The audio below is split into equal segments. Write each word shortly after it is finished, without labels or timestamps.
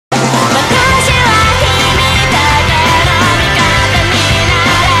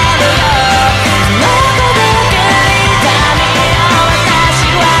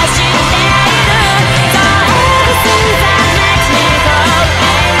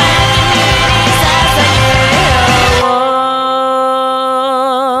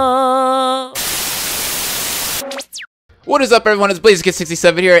What is up, everyone? It's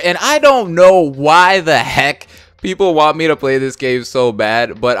BlazeKid67 here, and I don't know why the heck people want me to play this game so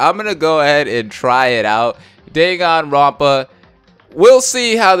bad, but I'm gonna go ahead and try it out. Danganronpa. We'll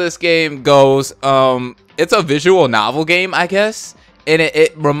see how this game goes. It's a visual novel game, I guess, and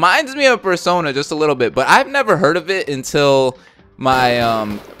it reminds me of Persona just a little bit, but I've never heard of it until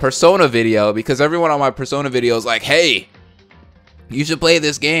my Persona video, because everyone on my Persona video is like, hey, you should play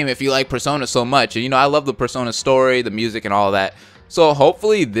this game if you like Persona so much. And you know, I love the Persona story, the music, and all that. So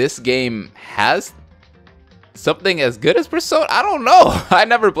hopefully this game has something as good as Persona. I don't know. I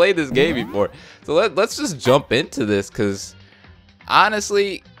never played this game before. So let's just jump into this, because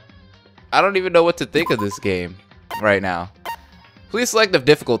honestly, I don't even know what to think of this game right now. Please select the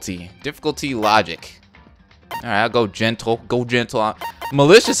difficulty. Difficulty logic. Alright, I'll go gentle. Go gentle.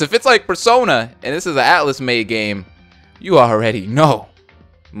 Malicious. If it's like Persona and this is an Atlas made game, you already know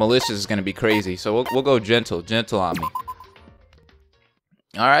malicious is gonna be crazy. So we'll go gentle. Gentle on me.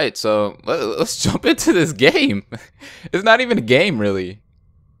 Alright, so let's jump into this game. It's not even a game, really.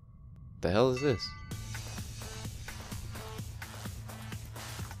 What the hell is this?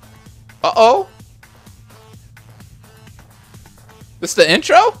 Uh-oh. This the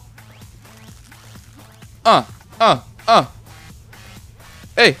intro?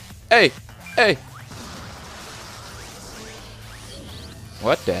 Hey, hey, hey.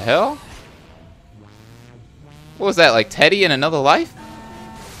 What the hell? What was that, like Teddy in Another Life?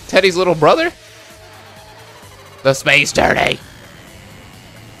 Teddy's little brother? The space journey.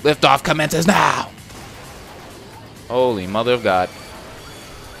 Liftoff commences now. Holy mother of God.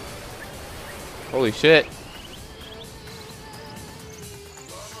 Holy shit.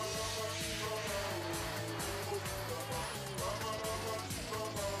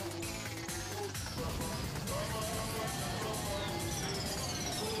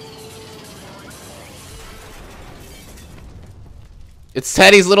 It's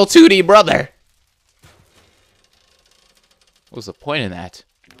Teddy's little 2D brother. What was the point in that?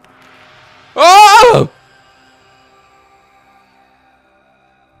 Oh!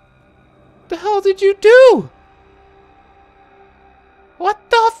 What the hell did you do? What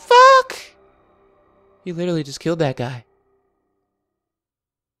the fuck? You literally just killed that guy.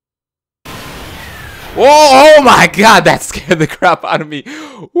 Whoa, oh my God, that scared the crap out of me.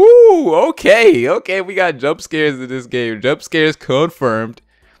 Ooh, okay, we got jump scares in this game. Jump scares confirmed.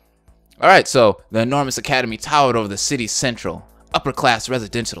 Alright, so the enormous academy towered over the city's central, upper-class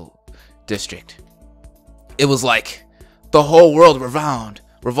residential district. It was like the whole world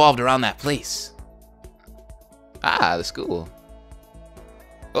revolved around that place. Ah, the school.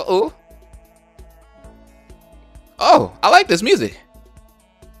 Uh-oh. Oh, I like this music.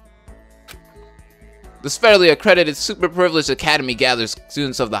 This federally accredited, super privileged academy gathers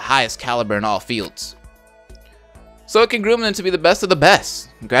students of the highest caliber in all fields, so it can groom them to be the best of the best.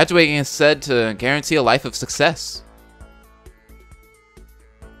 Graduating is said to guarantee a life of success.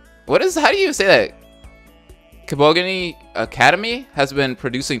 How do you say that? Kibogani Academy has been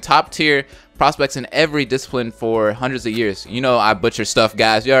producing top-tier prospects in every discipline for hundreds of years. You know I butcher stuff,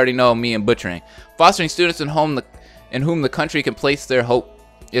 guys. You already know me and butchering. Fostering students in whom the country can place their hope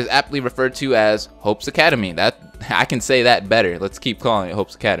is aptly referred to as Hope's Academy. That I can say that better. Let's keep calling it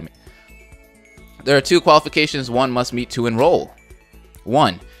Hope's Academy. There are two qualifications one must meet to enroll.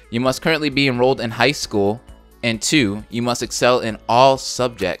 1. You must currently be enrolled in high school. And 2. You must excel in all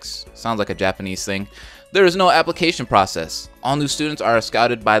subjects. Sounds like a Japanese thing. There is no application process. All new students are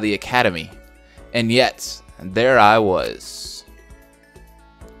scouted by the academy. And yet, there I was.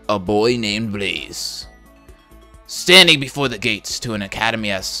 A boy named Blaze, standing before the gates to an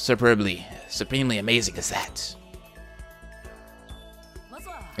academy as supremely amazing as that.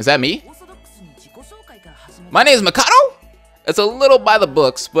 Is that me? My name is Makoto. It's a little by the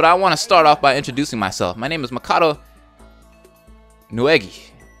books, but I want to start off by introducing myself. My name is Makoto Neji.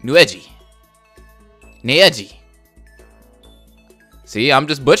 See, I'm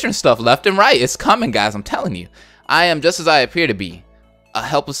just butchering stuff left and right. It's coming, guys, I'm telling you. I am just as I appear to be, a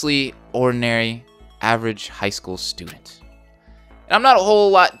helplessly ordinary average high school student. And I'm not a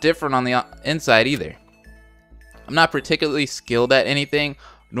whole lot different on the inside either. I'm not particularly skilled at anything,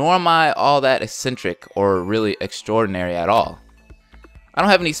 nor am I all that eccentric or really extraordinary at all. I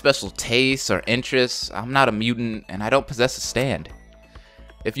don't have any special tastes or interests. I'm not a mutant, and I don't possess a stand.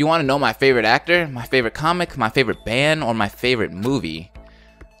 If you want to know my favorite actor, my favorite comic, my favorite band, or my favorite movie,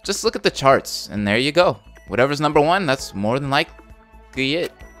 just look at the charts, and there you go. Whatever's number one, that's more than likely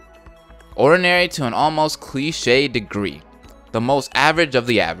it. Ordinary to an almost cliche degree. The most average of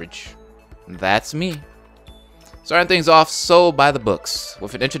the average. That's me. Starting things off so by the books,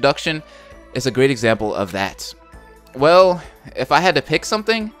 with an introduction is a great example of that. Well, if I had to pick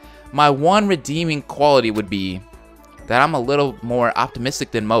something, my one redeeming quality would be that I'm a little more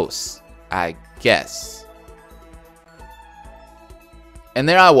optimistic than most, I guess. And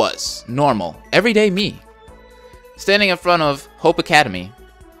there I was, normal, everyday me, standing in front of Hope Academy,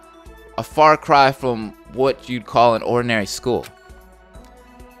 a far cry from what you'd call an ordinary school.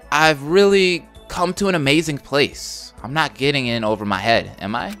 I've really come to an amazing place. I'm not getting in over my head,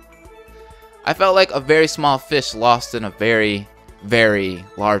 am I? I felt like a very small fish lost in a very, very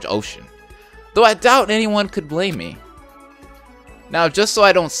large ocean, though I doubt anyone could blame me. Now, just so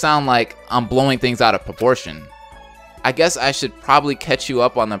I don't sound like I'm blowing things out of proportion, I guess I should probably catch you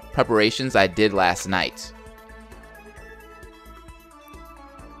up on the preparations I did last night.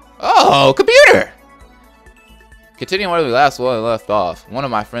 Oh, computer! Continuing where we left off, one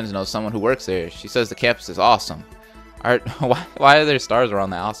of my friends knows someone who works there. She says the campus is awesome. Why are there stars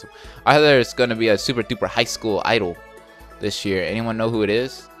around that awesome? I heard there's going to be a super duper high school idol this year. Anyone know who it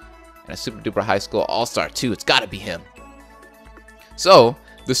is? And a super duper high school all-star too. It's got to be him. So,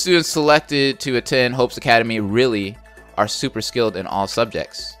 the students selected to attend Hope's Academy really are super skilled in all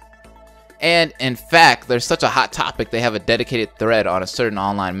subjects. And in fact, there's such a hot topic they have a dedicated thread on a certain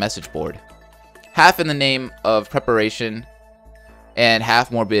online message board. Half in the name of preparation and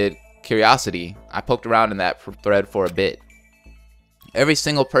half morbid curiosity. I poked around in that thread for a bit. Every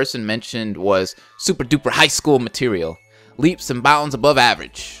single person mentioned was super duper high school material. Leaps and bounds above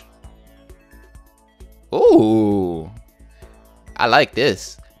average. Ooh. I like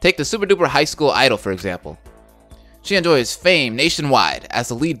this. Take the super duper high school idol for example. She enjoys fame nationwide as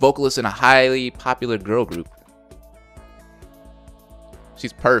the lead vocalist in a highly popular girl group.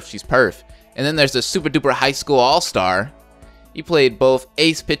 She's perf. And then there's the super duper high school all-star. He played both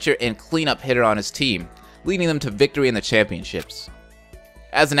ace pitcher and cleanup hitter on his team, leading them to victory in the championships.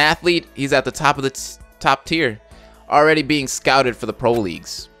 As an athlete, he's at the top of the top tier, already being scouted for the pro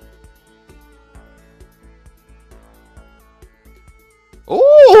leagues.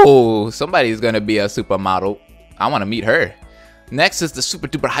 Ooh, somebody's gonna be a supermodel. I want to meet her. Next is the super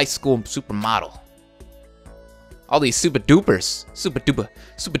duper high school supermodel. All these super duper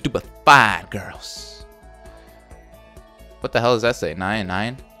fine girls. What the hell does that say?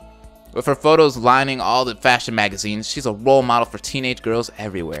 9? With her photos lining all the fashion magazines, she's a role model for teenage girls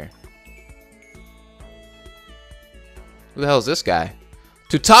everywhere. Who the hell is this guy?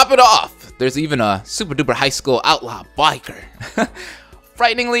 To top it off, there's even a super duper high school outlaw biker.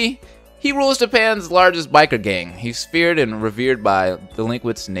 Frighteningly, he rules Japan's largest biker gang. He's feared and revered by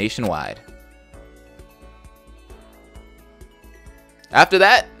delinquents nationwide. After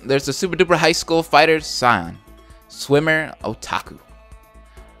that, there's the super duper high school fighter Sion, swimmer otaku,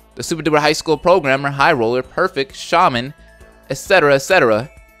 the super duper high school programmer, high roller, perfect, shaman, etc. etc.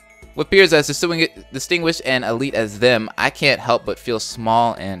 With peers as distinguished and elite as them, I can't help but feel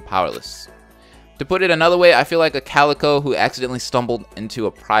small and powerless. To put it another way, I feel like a calico who accidentally stumbled into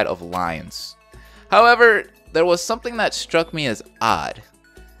a pride of lions. However, there was something that struck me as odd.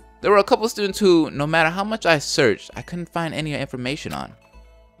 There were a couple students who, no matter how much I searched, I couldn't find any information on.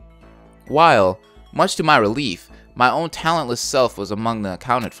 While, much to my relief, my own talentless self was among the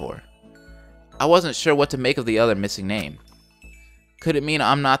accounted for. I wasn't sure what to make of the other missing name. Could it mean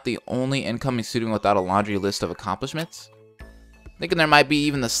I'm not the only incoming student without a laundry list of accomplishments? Thinking there might be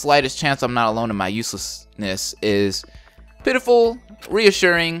even the slightest chance I'm not alone in my uselessness is pitiful,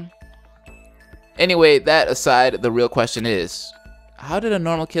 reassuring. Anyway, that aside, the real question is, how did a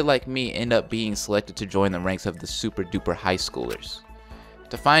normal kid like me end up being selected to join the ranks of the super duper high schoolers?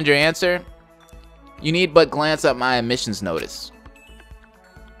 To find your answer, you need but glance at my admissions notice.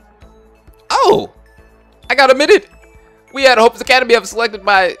 Oh! I got admitted! We at Hope's Academy have selected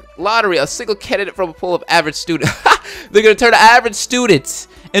by lottery a single candidate from a pool of average students. They're gonna turn average students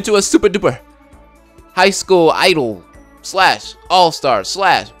into a super duper high school idol / all-star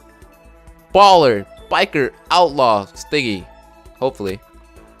 / baller, biker, outlaw thingy. Hopefully.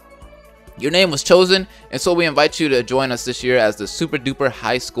 Your name was chosen, and so we invite you to join us this year as the super duper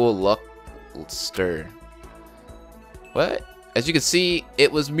high school luckster. What? As you can see,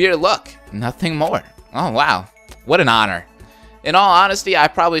 it was mere luck, nothing more. Oh wow, what an honor. In all honesty, I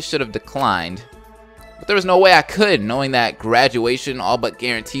probably should have declined, but there was no way I could, knowing that graduation all but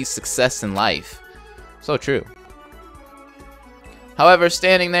guarantees success in life. So true. However,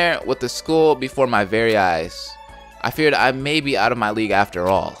 standing there with the school before my very eyes, I feared I may be out of my league after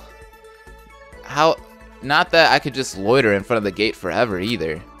all. Not that I could just loiter in front of the gate forever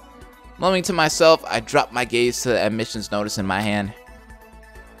either. Mumbling to myself, I dropped my gaze to the admissions notice in my hand.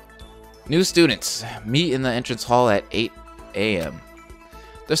 New students, meet in the entrance hall at 8 a.m.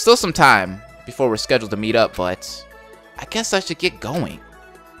 There's still some time before we're scheduled to meet up, but I guess I should get going.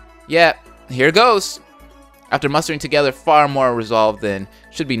 Yeah, here goes. After mustering together far more resolve than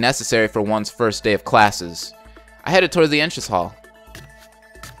should be necessary for one's first day of classes, I headed towards the entrance hall.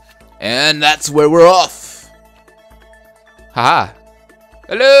 And that's where we're off. Haha.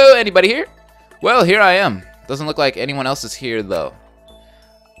 Hello, anybody here? Well, here I am. Doesn't look like anyone else is here, though.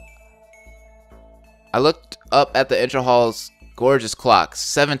 I looked up at the entrance hall's gorgeous clock.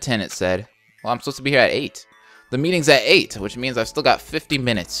 7:10 it said. Well, I'm supposed to be here at 8. The meeting's at 8, which means I've still got 50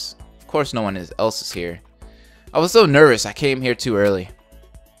 minutes. Of course no one else is here. I was so nervous I came here too early.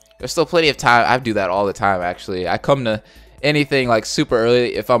 There's still plenty of time. I do that all the time, actually. I come to anything like super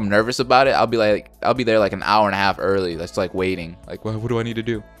early. If I'm nervous about it, I'll be there like an hour and a half early. That's like waiting. Like, what do I need to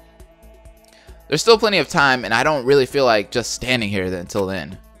do? There's still plenty of time, and I don't really feel like just standing here until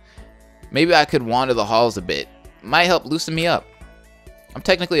then. Maybe I could wander the halls a bit. Might help loosen me up. I'm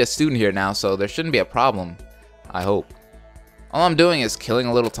technically a student here now, so there shouldn't be a problem. I hope. All I'm doing is killing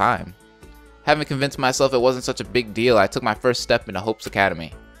a little time. Having convinced myself it wasn't such a big deal, I took my first step into Hope's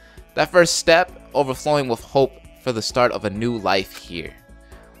Academy. That first step, overflowing with hope for the start of a new life here.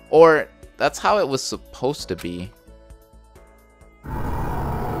 Or, that's how it was supposed to be.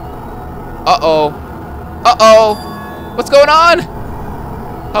 Uh-oh. Uh-oh. What's going on?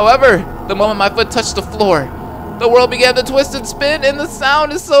 However, the moment my foot touched the floor, the world began to twist and spin, and the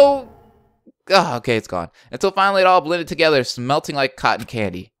sound is so... Oh, okay, it's gone. Until finally it all blended together, melting like cotton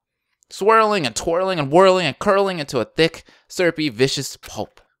candy. Swirling and twirling and whirling and curling into a thick, syrupy, vicious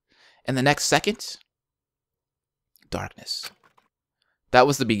pulp. And the next second, darkness. That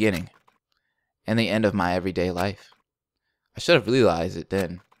was the beginning and the end of my everyday life. I should have realized it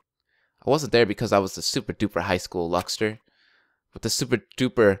then. I wasn't there because I was the super duper high school luckster, but the super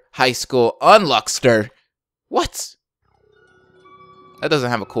duper high school unluckster. What? That doesn't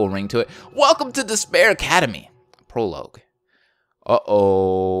have a cool ring to it. Welcome to Despair Academy. Prologue.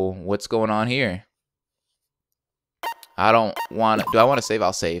 Uh-oh. What's going on here? I don't want to... Do I want to save?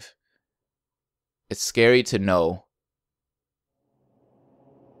 I'll save. It's scary to know.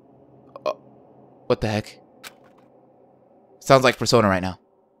 What the heck? Sounds like Persona right now.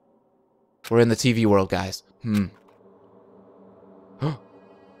 We're in the TV world, guys.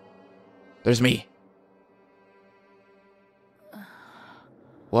 There's me.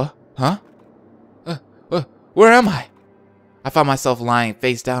 What? Huh? Where am I? I found myself lying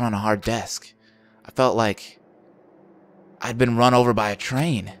face down on a hard desk. I felt like I'd been run over by a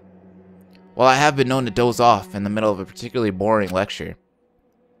train. While I have been known to doze off in the middle of a particularly boring lecture,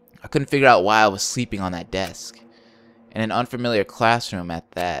 I couldn't figure out why I was sleeping on that desk. In an unfamiliar classroom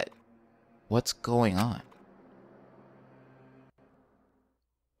at that. What's going on?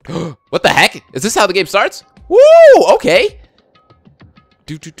 What the heck? Is this how the game starts? Woo! Okay.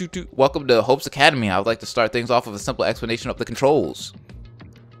 Welcome to Hope's Academy. I would like to start things off with a simple explanation of the controls.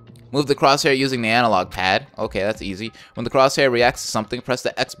 Move the crosshair using the analog pad. Okay, that's easy. When the crosshair reacts to something, press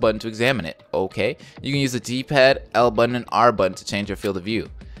the X button to examine it. Okay. You can use the D-pad, L button, and R button to change your field of view.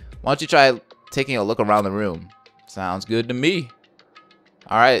 Why don't you try taking a look around the room? Sounds good to me.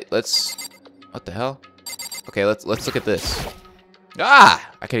 Alright, let's... What the hell? Okay, let's look at this. Ah!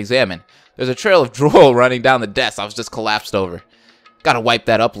 I can examine. There's a trail of drool running down the desk I was just collapsed over. Gotta wipe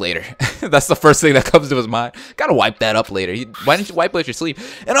that up later. That's the first thing that comes to his mind. Gotta wipe that up later. Why didn't you wipe it at your sleep?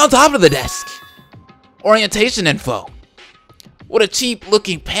 And on top of the desk, orientation info. What a cheap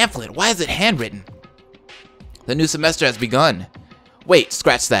looking pamphlet. Why is it handwritten? The new semester has begun. Wait,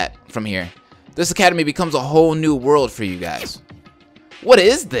 scratch that from here. This academy becomes a whole new world for you guys. What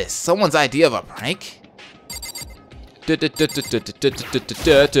is this? Someone's idea of a prank? Like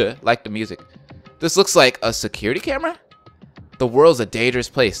the music. This looks like a security camera? The world's a dangerous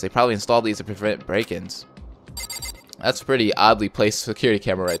place. They probably installed these to prevent break-ins. That's a pretty oddly placed security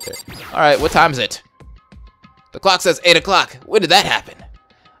camera right there. Alright, what time is it? The clock says 8 o'clock. When did that happen?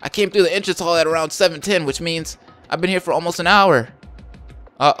 I came through the entrance hall at around 7:10, which means I've been here for almost an hour.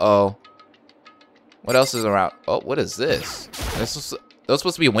 Uh-oh. What else is around? Oh, what is this? Those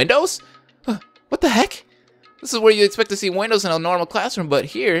supposed to be windows? What the heck? This is where you expect to see windows in a normal classroom, but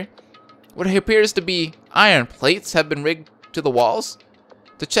here, what appears to be iron plates have been rigged to the walls.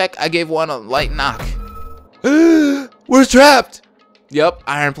 To check, I gave one a light knock. We're trapped! Yup,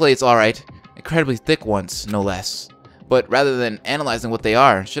 iron plates, alright. Incredibly thick ones, no less. But rather than analyzing what they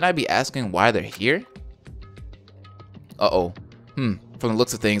are, should I be asking why they're here? Uh-oh. From the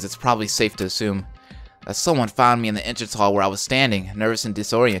looks of things, it's probably safe to assume that someone found me in the entrance hall where I was standing, nervous and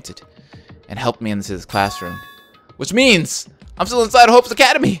disoriented, and helped me into this classroom. Which means I'm still inside Hope's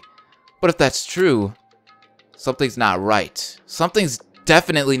Academy! But if that's true, something's not right. Something's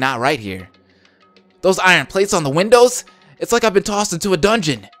definitely not right here. Those iron plates on the windows? It's like I've been tossed into a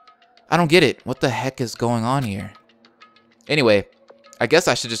dungeon. I don't get it. What the heck is going on here? Anyway, I guess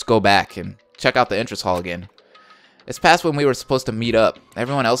I should just go back and check out the entrance hall again. It's past when we were supposed to meet up.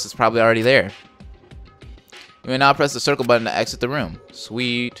 Everyone else is probably already there. You may now press the circle button to exit the room.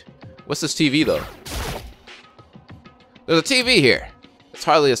 Sweet. What's this TV though? There's a TV here. It's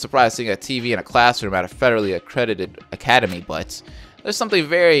hardly a surprise seeing a TV in a classroom at a federally accredited academy, but there's something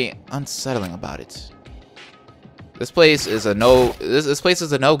very unsettling about it. This place is a this place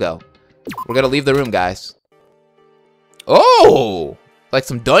is a no-go. We're gonna leave the room, guys. Oh! Like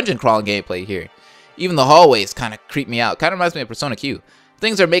some dungeon crawling gameplay here. Even the hallways kind of creep me out. Kind of reminds me of Persona Q.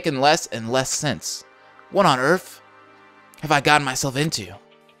 Things are making less and less sense. What on earth have I gotten myself into?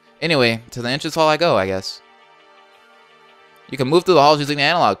 Anyway, to the entrance hall I go, I guess. You can move through the halls using the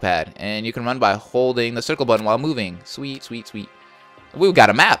analog pad, and you can run by holding the circle button while moving. Sweet, sweet, sweet. We've got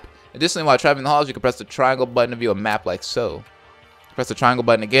a map. Additionally, while traveling the halls, you can press the triangle button to view a map like so. Press the triangle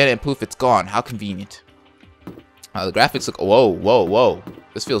button again, and poof, it's gone. How convenient. The graphics look... Whoa, whoa, whoa.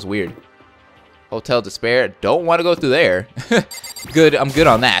 This feels weird. Hotel Despair. Don't want to go through there. Good, I'm good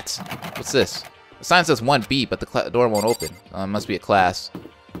on that. What's this? The sign says 1B, but the door won't open. It must be a class.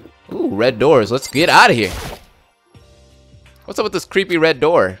 Ooh, red doors. Let's get out of here. What's up with this creepy red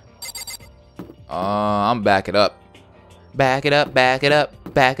door? I'm backing up. Back it up, back it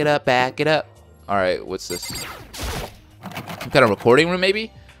up, back it up, back it up. Alright, what's this? Some kind of recording room,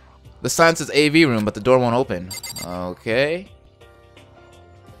 maybe? The sign says AV room, but the door won't open. Okay.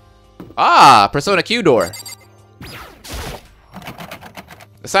 Ah, Persona Q door.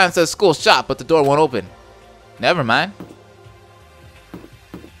 The sign says school shop, but the door won't open. Never mind.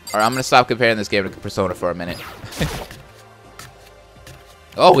 Alright, I'm gonna stop comparing this game to Persona for a minute.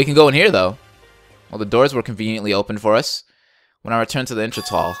 Oh, we can go in here, though. Well, the doors were conveniently opened for us. When I returned to the entrance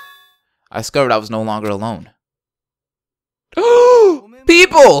hall, I discovered I was no longer alone.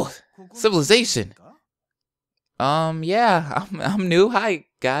 People! Civilization. Yeah, I'm new. Hi,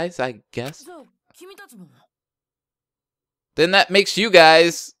 guys, I guess. Then that makes you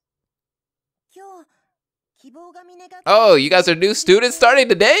guys... Oh, you guys are new students starting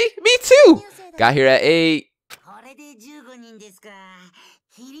today? Me too! Got here at 8.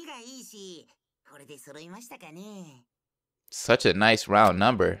 Such a nice round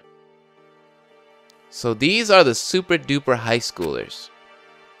number. So these are the super duper high schoolers.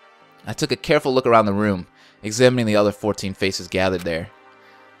 I took a careful look around the room, examining the other 14 faces gathered there.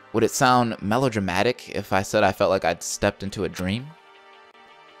 Would it sound melodramatic if I said I felt like I'd stepped into a dream?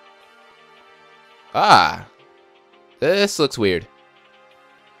 Ah, this looks weird.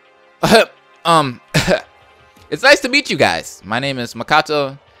 It's nice to meet you guys. My name is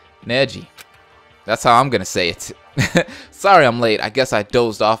Makoto Neji. That's how I'm gonna say it. Sorry I'm late. I guess I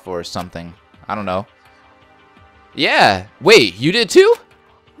dozed off or something. I don't know. Yeah. Wait, you did too?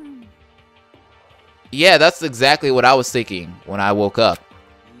 Yeah, that's exactly what I was thinking when I woke up.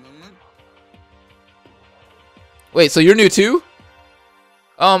 Wait, so you're new too?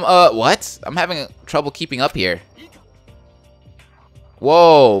 What? I'm having trouble keeping up here.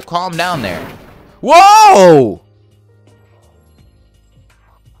 Whoa, calm down there. Whoa!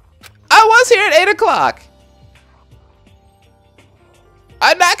 I was here at 8 o'clock.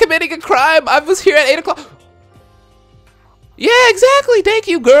 I'm not committing a crime. I was here at 8 o'clock. Yeah, exactly. Thank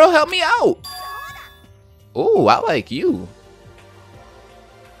you, girl. Help me out. Oh, I like you.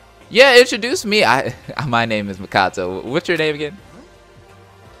 Yeah, introduce me. My name is Makoto. What's your name again?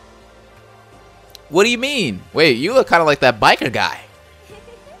 What do you mean? Wait, you look kind of like that biker guy.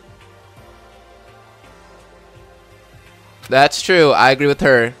 That's true. I agree with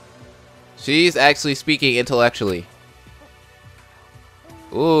her. She's actually speaking intellectually.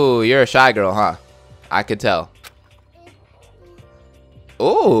 Ooh, you're a shy girl, huh? I could tell.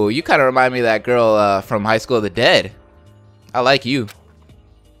 Ooh, you kind of remind me of that girl from High School of the Dead. I like you.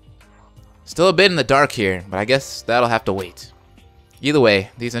 Still a bit in the dark here, but I guess that'll have to wait. Either way,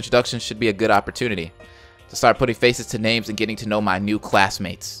 these introductions should be a good opportunity to start putting faces to names and getting to know my new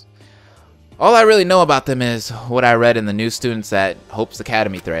classmates. All I really know about them is what I read in the New Students at Hope's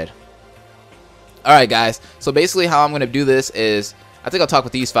Academy thread. Alright guys, so basically how I'm going to do this is, I think I'll talk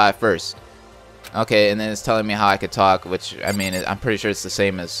with these 5 first. Okay, and then it's telling me how I could talk, which, I mean, I'm pretty sure it's the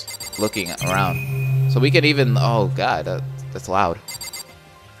same as looking around. So we can even, oh god, that's loud.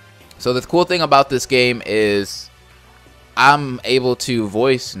 So the cool thing about this game is I'm able to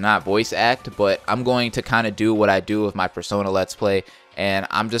not voice act, but I'm going to kind of do what I do with my Persona Let's Play, and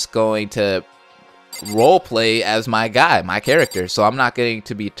I'm just going to role play as my guy, my character. So I'm not going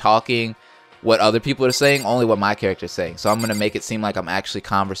to be talking what other people are saying, only what my character is saying. So I'm gonna make it seem like I'm actually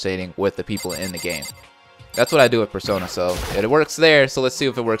conversating with the people in the game. That's what I do with Persona, so it works there, so let's see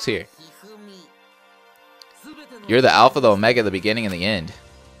if it works here. You're the alpha, the omega, the beginning, and the end.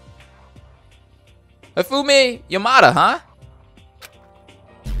 Hifumi Yamada, huh?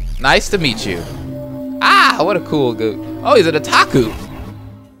 Nice to meet you. Ah, what a cool dude. Oh, he's an otaku.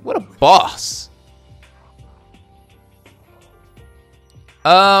 What a boss.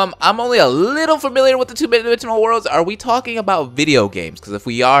 I'm only a little familiar with the two-dimensional worlds. Are we talking about video games? Because if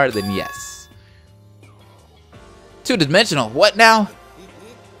we are, then yes. Two-dimensional, what now?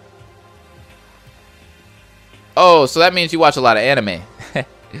 Oh, so that means you watch a lot of anime.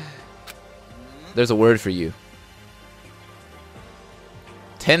 There's a word for you.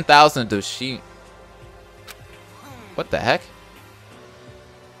 10,000 doshi. What the heck?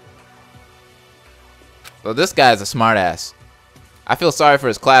 Well, this guy's a smartass. I feel sorry for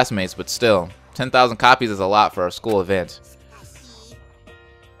his classmates, but still, 10,000 copies is a lot for a school event.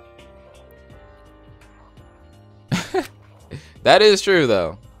 That is true,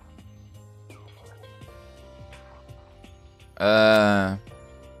 though. I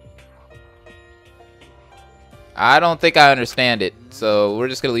don't think I understand it, so we're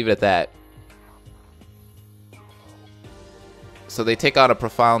just gonna leave it at that. So they take on a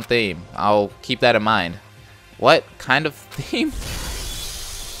profound theme. I'll keep that in mind. What kind of theme?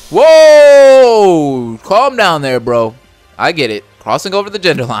 Whoa! Calm down there, bro. I get it. Crossing over the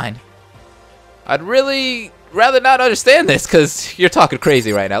gender line. I'd really rather not understand this because you're talking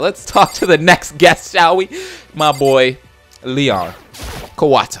crazy right now. Let's talk to the next guest, shall we? My boy, Leon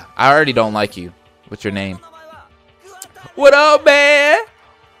Kawata. I already don't like you. What's your name? What up, man?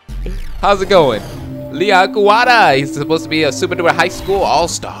 How's it going? Leon Kawata. He's supposed to be a super duper high school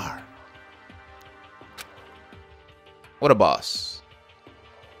all-star. What a boss.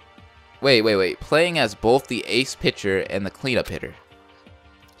 Wait. Playing as both the ace pitcher and the cleanup hitter.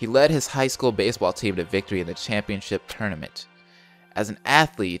 He led his high school baseball team to victory in the championship tournament. As an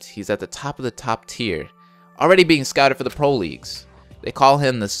athlete, he's at the top of the top tier, already being scouted for the pro leagues. They call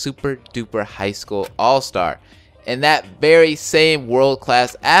him the super duper high school all-star. And that very same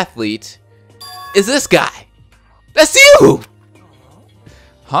world-class athlete is this guy. That's you!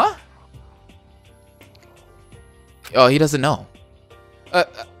 Huh? Oh, he doesn't know.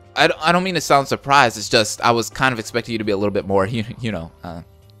 I don't mean to sound surprised. It's just I was kind of expecting you to be a little bit more, you know,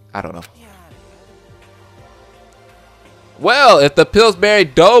 I don't know. Well, if the Pillsbury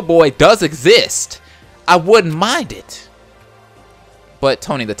Doughboy does exist, I wouldn't mind it. But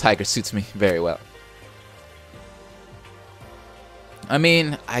Tony the Tiger suits me very well. I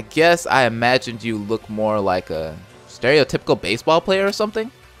mean, I guess I imagined you look more like a stereotypical baseball player or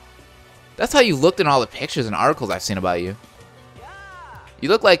something. That's how you looked in all the pictures and articles I've seen about you. You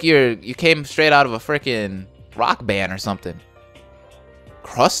look like you came straight out of a freaking rock band or something.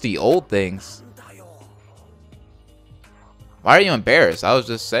 Crusty old things. Why are you embarrassed? I was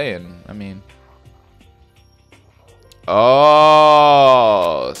just saying. I mean.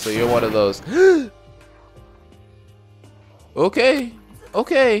 Oh, so you're one of those. Okay.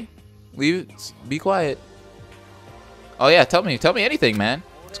 Leave. Be quiet. Oh yeah, tell me anything, man.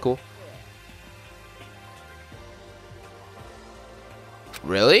 It's cool.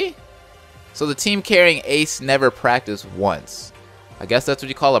 Really? So the team carrying Ace never practiced once. I guess that's what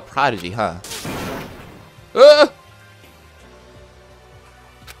you call a prodigy, huh?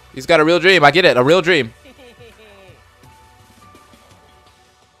 He's got a real dream. I get it. A real dream.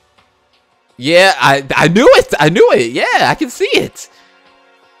 Yeah, I knew it. I knew it. Yeah, I can see it.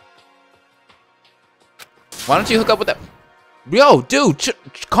 Why don't you hook up with that? Yo, dude,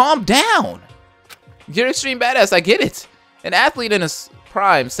 calm down. You're extreme badass. I get it. An athlete in his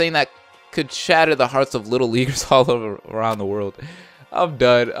prime saying that could shatter the hearts of little leaguers all over around the world. I'm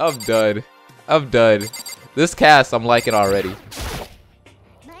done. This cast, I'm liking already.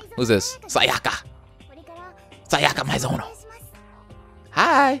 Who's this? Sayaka Maizono.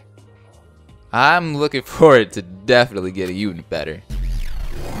 Hi. I'm looking forward to definitely getting you better.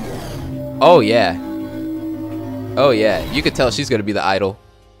 Oh yeah, you could tell she's gonna be the idol.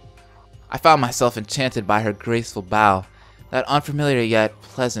 I found myself enchanted by her graceful bow, that unfamiliar yet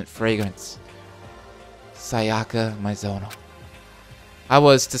pleasant fragrance. Sayaka Maizono. I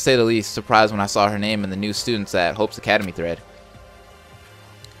was, to say the least, surprised when I saw her name in the new students at Hope's Academy thread.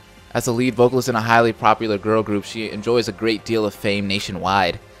 As a lead vocalist in a highly popular girl group, she enjoys a great deal of fame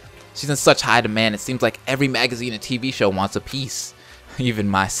nationwide. She's in such high demand, it seems like every magazine and TV show wants a piece, even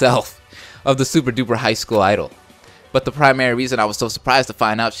myself, of the super duper high school idol. But the primary reason I was so surprised to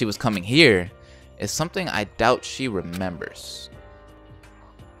find out she was coming here is something I doubt she remembers.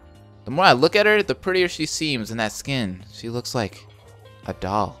 The The more I look at her, the prettier she seems in that skin. She looks like a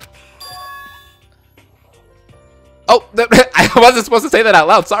doll. Oh, I wasn't supposed to say that out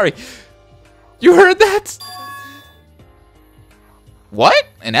loud. Sorry. You heard that? What?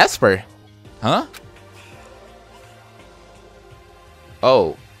 An Esper? Huh?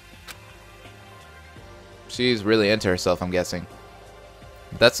 Oh. She's really into herself, I'm guessing.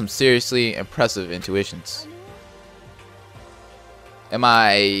 That's some seriously impressive intuitions. Am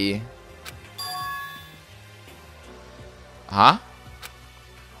I... Huh?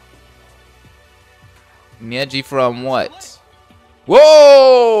 Nieji from what?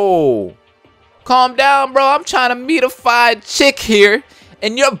 Whoa! Calm down, bro. I'm trying to meet a fine chick here,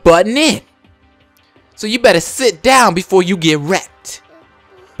 and you're butting in. So you better sit down before you get wrecked.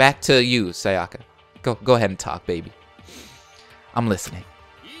 Back to you, Sayaka. Go ahead and talk, baby. I'm listening.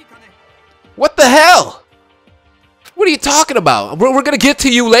 What the hell? What are you talking about? We're gonna get to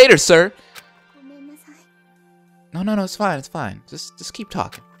you later, sir. No, it's fine. It's fine. Just keep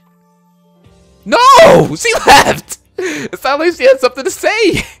talking. No! She left! It sounded like she had something to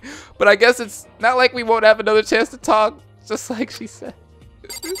say. But I guess it's not like we won't have another chance to talk, just like she said.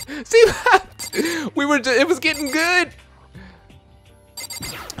 She left! It was getting good!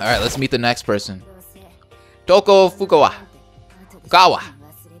 Alright, let's meet the next person. Toko Fukawa. Fukawa.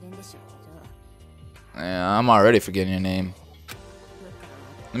 Yeah, I'm already forgetting your name.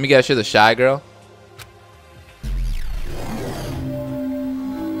 Let me guess, you're the shy girl?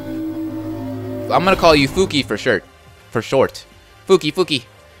 I'm gonna call you Fuki for short. Fuki.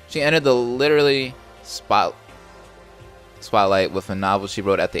 She entered the literally spotlight with a novel she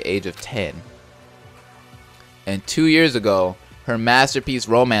wrote at the age of 10. And 2 years ago, her masterpiece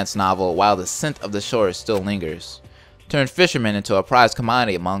romance novel, While the Scent of the Shore Still Lingers, turned fishermen into a prized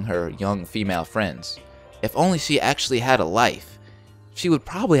commodity among her young female friends. If only she actually had a life, she would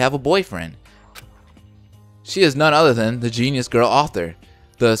probably have a boyfriend. She is none other than the genius girl author,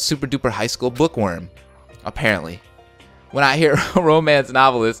 the super duper high school bookworm, apparently. When I hear a romance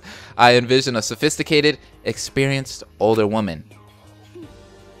novelist, I envision a sophisticated, experienced older woman.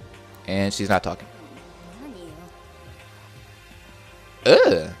 And she's not talking.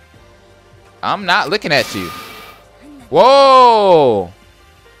 Ugh. I'm not looking at you. Whoa!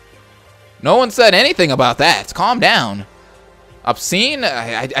 No one said anything about that. Calm down. Obscene?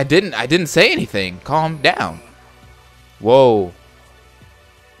 I didn't say anything. Calm down. Whoa.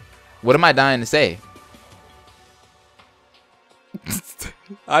 What am I dying to say?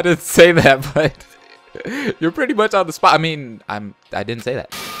 I didn't say that, but you're pretty much on the spot. I mean, I didn't say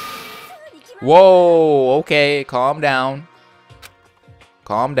that. Whoa, okay, calm down.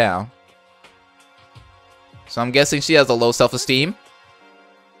 Calm down. So I'm guessing she has a low self-esteem.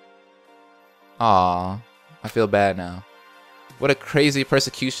 Aw, I feel bad now. What a crazy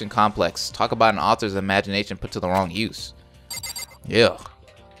persecution complex. Talk about an author's imagination put to the wrong use. Yeah.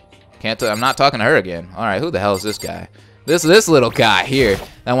 I'm not talking to her again. Alright, who the hell is this guy? This little guy here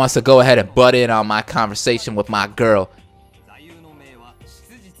that wants to go ahead and butt in on my conversation with my girl.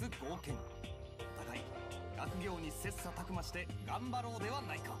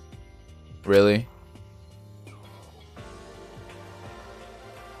 Really?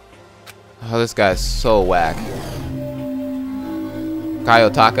 Oh, this guy's so whack.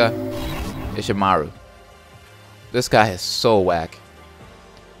 Kayotaka Ishimaru. This guy is so whack.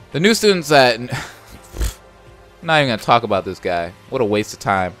 The new students that... I'm not even going to talk about this guy. What a waste of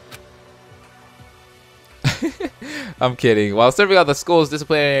time. I'm kidding. While serving on the school's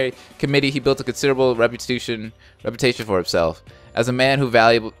disciplinary committee, he built a considerable reputation for himself as a man who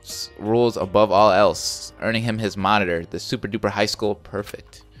values rules above all else, earning him his monitor, the super duper high school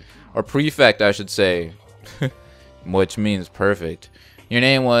perfect. Or prefect, I should say. Which means perfect. Your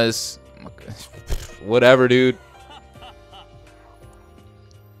name was... Whatever, dude.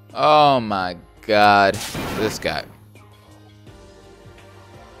 Oh my god. This guy.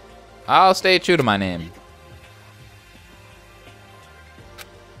 I'll stay true to my name.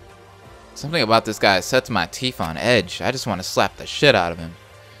 Something about this guy sets my teeth on edge. I just want to slap the shit out of him.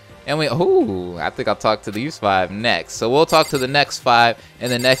 And ooh, I think I'll talk to these 5 next. So we'll talk to the next 5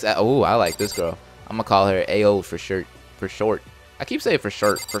 and the next. Ooh, I like this girl. I'm gonna call her AO for short. I keep saying for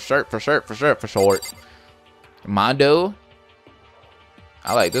short. Mondo.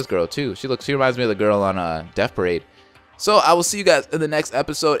 I like this girl too. She reminds me of the girl on Death Parade. So I will see you guys in the next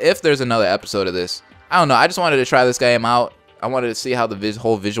episode, if there's another episode of this. I don't know. I just wanted to try this game out. I wanted to see how the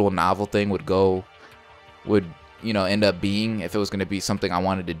whole visual novel thing would go. You know, end up being, if it was going to be something I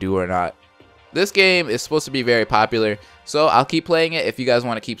wanted to do or not. This game is supposed to be very popular, so I'll keep playing it. If you guys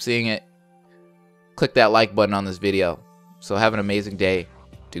want to keep seeing it, click that like button on this video. So have an amazing day.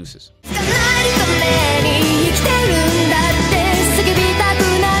 Deuces.